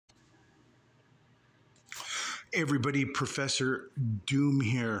Everybody, Professor Doom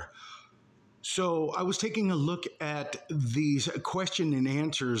here. So I was taking a look at these question and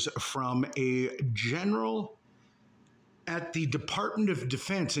answers from a general at the Department of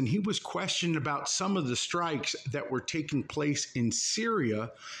Defense, and he was questioned about some of the strikes that were taking place in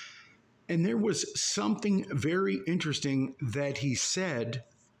Syria. And there was something very interesting that he said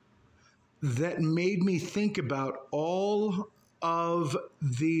that made me think about all of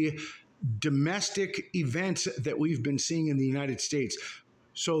the domestic events that we've been seeing in the United States.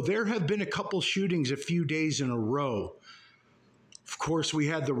 So there have been a couple shootings a few days in a row. Of course, we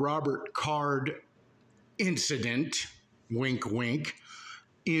had the Robert Card incident, wink, wink,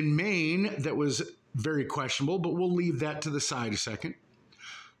 in Maine that was very questionable, but we'll leave that to the side a second.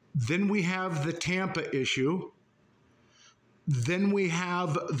 Then we have the Tampa issue. Then we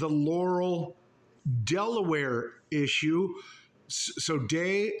have the Laurel, Delaware issue. So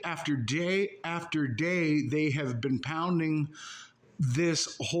day after day after day, they have been pounding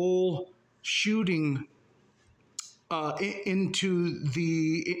this whole shooting into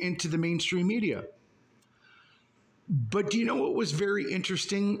the mainstream media. But do you know what was very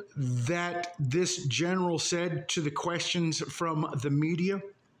interesting that this general said to the questions from the media?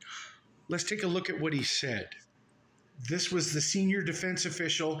 Let's take a look at what he said. This was the senior defense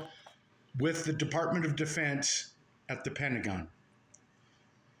official with the Department of Defense at the Pentagon.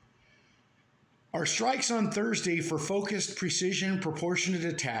 Our strikes on Thursday for focused, precision, proportionate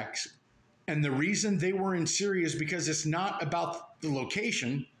attacks, and the reason they were in Syria is because it's not about the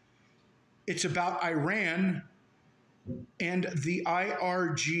location, it's about Iran and the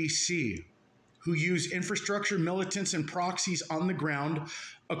IRGC, who use infrastructure, militants, and proxies on the ground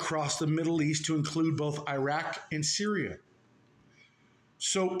across the Middle East to include both Iraq and Syria.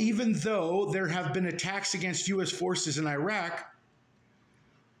 So even though there have been attacks against U.S. forces in Iraq,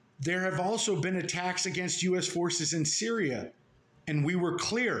 there have also been attacks against U.S. forces in Syria, and we were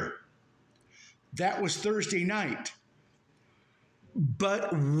clear. That was Thursday night.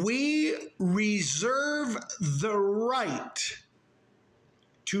 But we reserve the right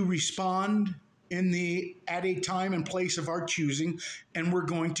to respond at a time and place of our choosing, and we're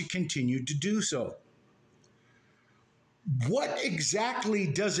going to continue to do so. What exactly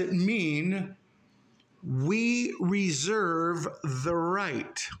does it mean, we reserve the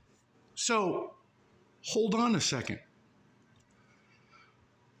right? So, hold on a second.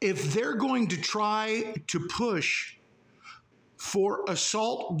 If they're going to try to push for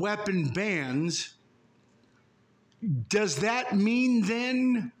assault weapon bans, does that mean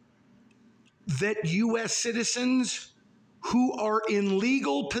then that U.S. citizens who are in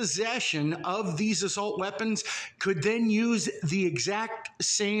legal possession of these assault weapons could then use the exact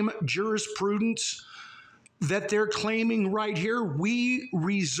same jurisprudence that they're claiming right here? We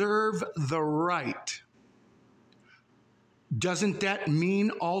reserve the right. Doesn't that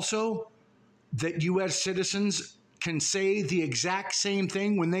mean also that U.S. citizens can say the exact same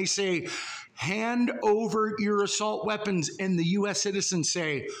thing when they say, hand over your assault weapons, and the U.S. citizens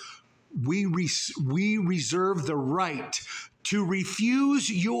say, we reserve the right to refuse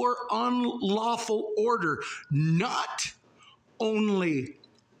your unlawful order, not only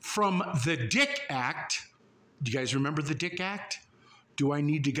from the Dick Act. Do you guys remember the Dick Act? Do I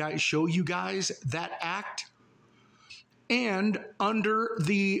need to show you guys that act? And under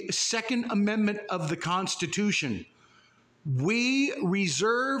the Second Amendment of the Constitution, we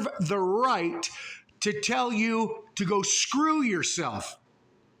reserve the right to tell you to go screw yourself,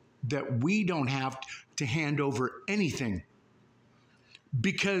 that we don't have to hand over anything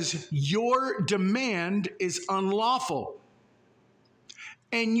because your demand is unlawful.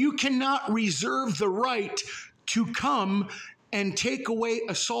 And you cannot reserve the right to come and take away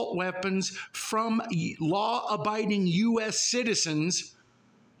assault weapons from law-abiding U.S. citizens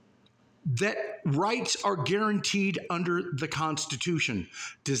that rights are guaranteed under the Constitution.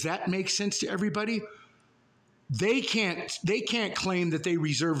 Does that make sense to everybody? They can't claim that they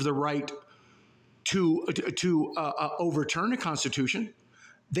reserve the right to overturn a Constitution.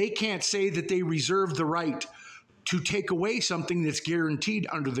 They can't say that they reserve the right to take away something that's guaranteed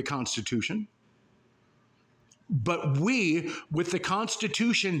under the Constitution. But we, with the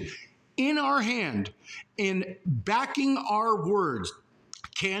Constitution in our hand, in backing our words,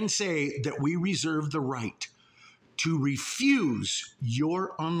 can say that we reserve the right to refuse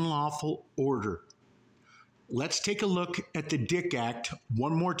your unlawful order. Let's take a look at the Dick Act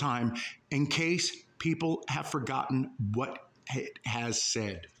one more time in case people have forgotten what it has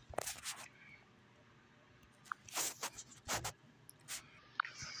said.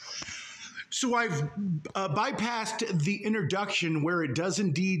 So I've bypassed the introduction where it does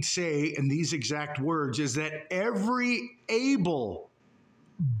indeed say in these exact words is that every able-bodied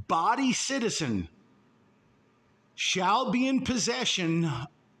citizen shall be in possession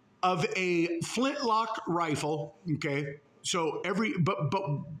of a flintlock rifle. Okay, so but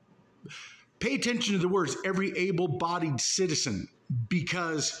pay attention to the words every able-bodied citizen,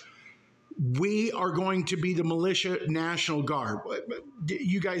 because we are going to be the militia National Guard.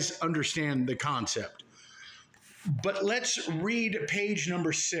 You guys understand the concept. But let's read page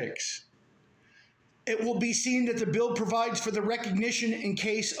number 6. It will be seen that the bill provides for the recognition in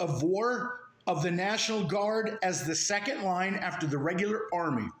case of war of the National Guard as the second line after the regular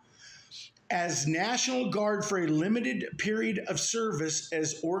army, as National Guard for a limited period of service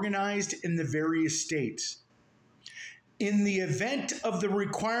as organized in the various states. In the event of the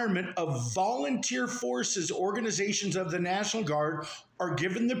requirement of volunteer forces, organizations of the National Guard are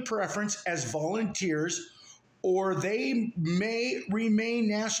given the preference as volunteers, or they may remain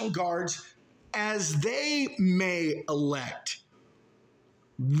National Guards as they may elect.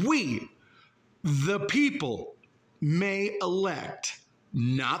 We, the people, may elect,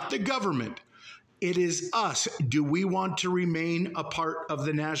 not the government. It is us. Do we want to remain a part of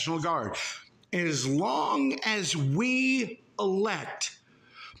the National Guard? As long as we elect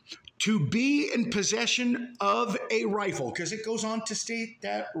to be in possession of a rifle, because it goes on to state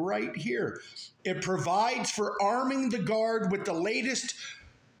that right here. It provides for arming the Guard with the latest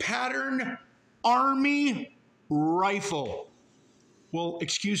pattern Army rifle. Well,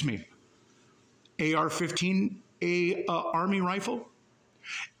 excuse me, AR-15, Army rifle?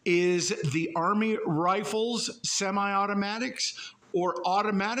 Is the Army rifles semi-automatics or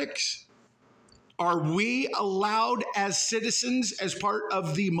automatics? Are we allowed as citizens, as part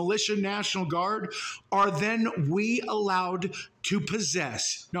of the militia National Guard, are then we allowed to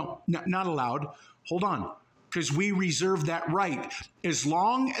possess? No, not allowed. Hold on, because we reserve that right. As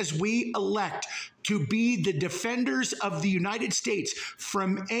long as we elect to be the defenders of the United States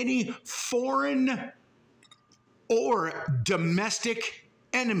from any foreign or domestic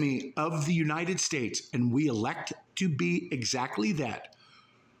enemy of the United States, and we elect to be exactly that,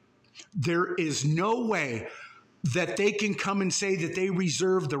 there is no way that they can come and say that they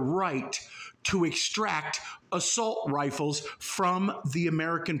reserve the right to extract assault rifles from the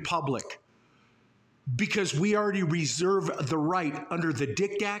American public, because we already reserve the right under the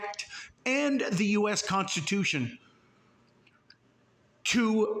DICT Act and the U.S. Constitution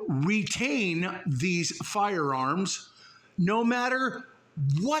to retain these firearms no matter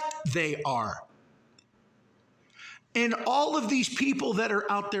what they are. And all of these people that are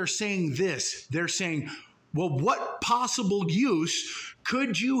out there saying this, they're saying, well, what possible use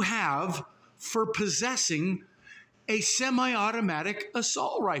could you have for possessing a semi-automatic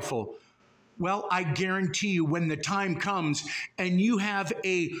assault rifle? Well, I guarantee you, when the time comes and you have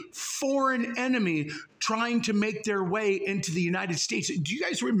a foreign enemy trying to make their way into the United States, do you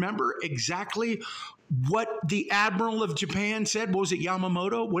guys remember exactly what the Admiral of Japan said? What was it,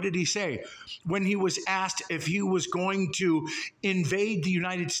 Yamamoto? What did he say when he was asked if he was going to invade the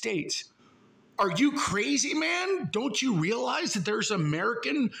United States? Are you crazy, man? Don't you realize that there's an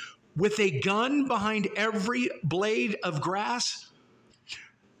American with a gun behind every blade of grass?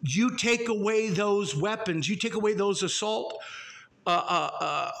 You take away those weapons, you take away those assault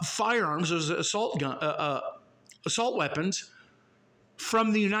firearms, those assault weapons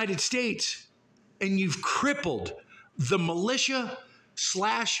from the United States, and you've crippled the militia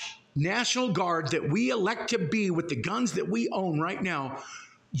 / National Guard that we elect to be with the guns that we own right now.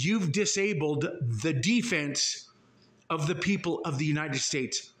 You've disabled the defense of the people of the United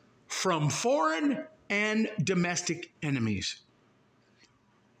States from foreign and domestic enemies.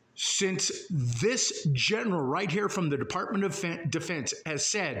 Since this general right here from the Department of Defense has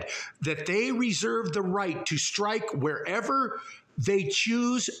said that they reserve the right to strike wherever they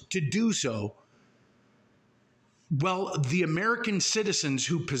choose to do so, well, the American citizens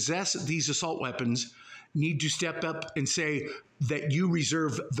who possess these assault weapons need to step up and say that you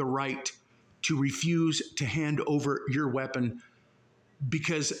reserve the right to refuse to hand over your weapon,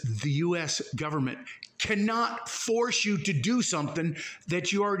 because the U.S. government cannot force you to do something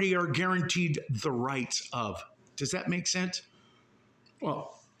that you already are guaranteed the rights of. Does that make sense?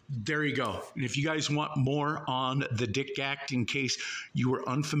 Well, there you go. And if you guys want more on the DICT Act, in case you were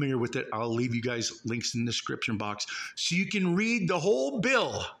unfamiliar with it, I'll leave you guys links in the description box so you can read the whole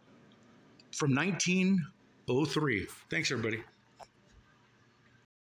bill from 1903. Thanks, everybody.